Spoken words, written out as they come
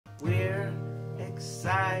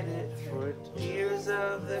excited for tears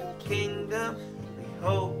of the kingdom. We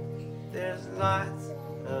hope there's lots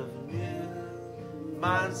of new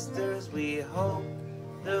monsters. We hope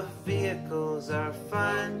the vehicles are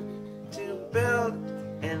fun to build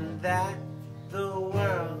and that the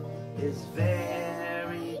world is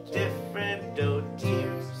very different. Oh,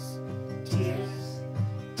 tears, tears,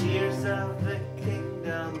 tears of the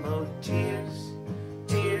kingdom. Oh, tears,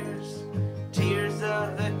 tears, tears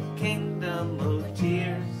of the kingdom. Oh,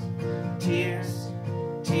 tears, tears,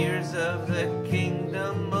 tears of the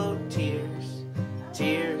kingdom. Oh, tears,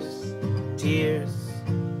 tears, tears.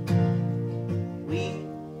 We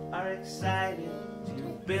are excited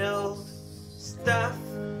to build stuff.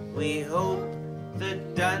 We hope the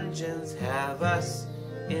dungeons have us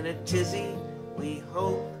in a tizzy. We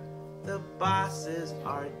hope the bosses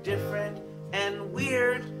are different and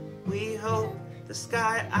weird. We hope the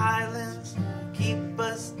sky islands keep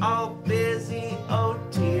us all busy. Oh,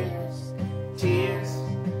 tears, tears,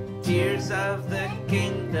 tears of the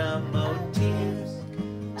kingdom. Oh, tears,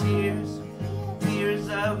 tears, tears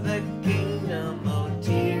of the kingdom. Oh,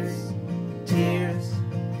 tears, tears,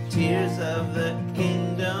 tears of the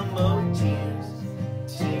kingdom. Oh, tears,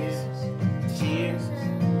 tears, tears,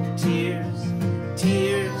 tears,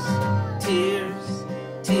 tears, tears,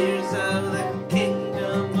 tears of the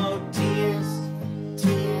kingdom. Oh, tears,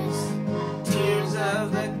 tears, tears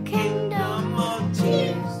of the kingdom.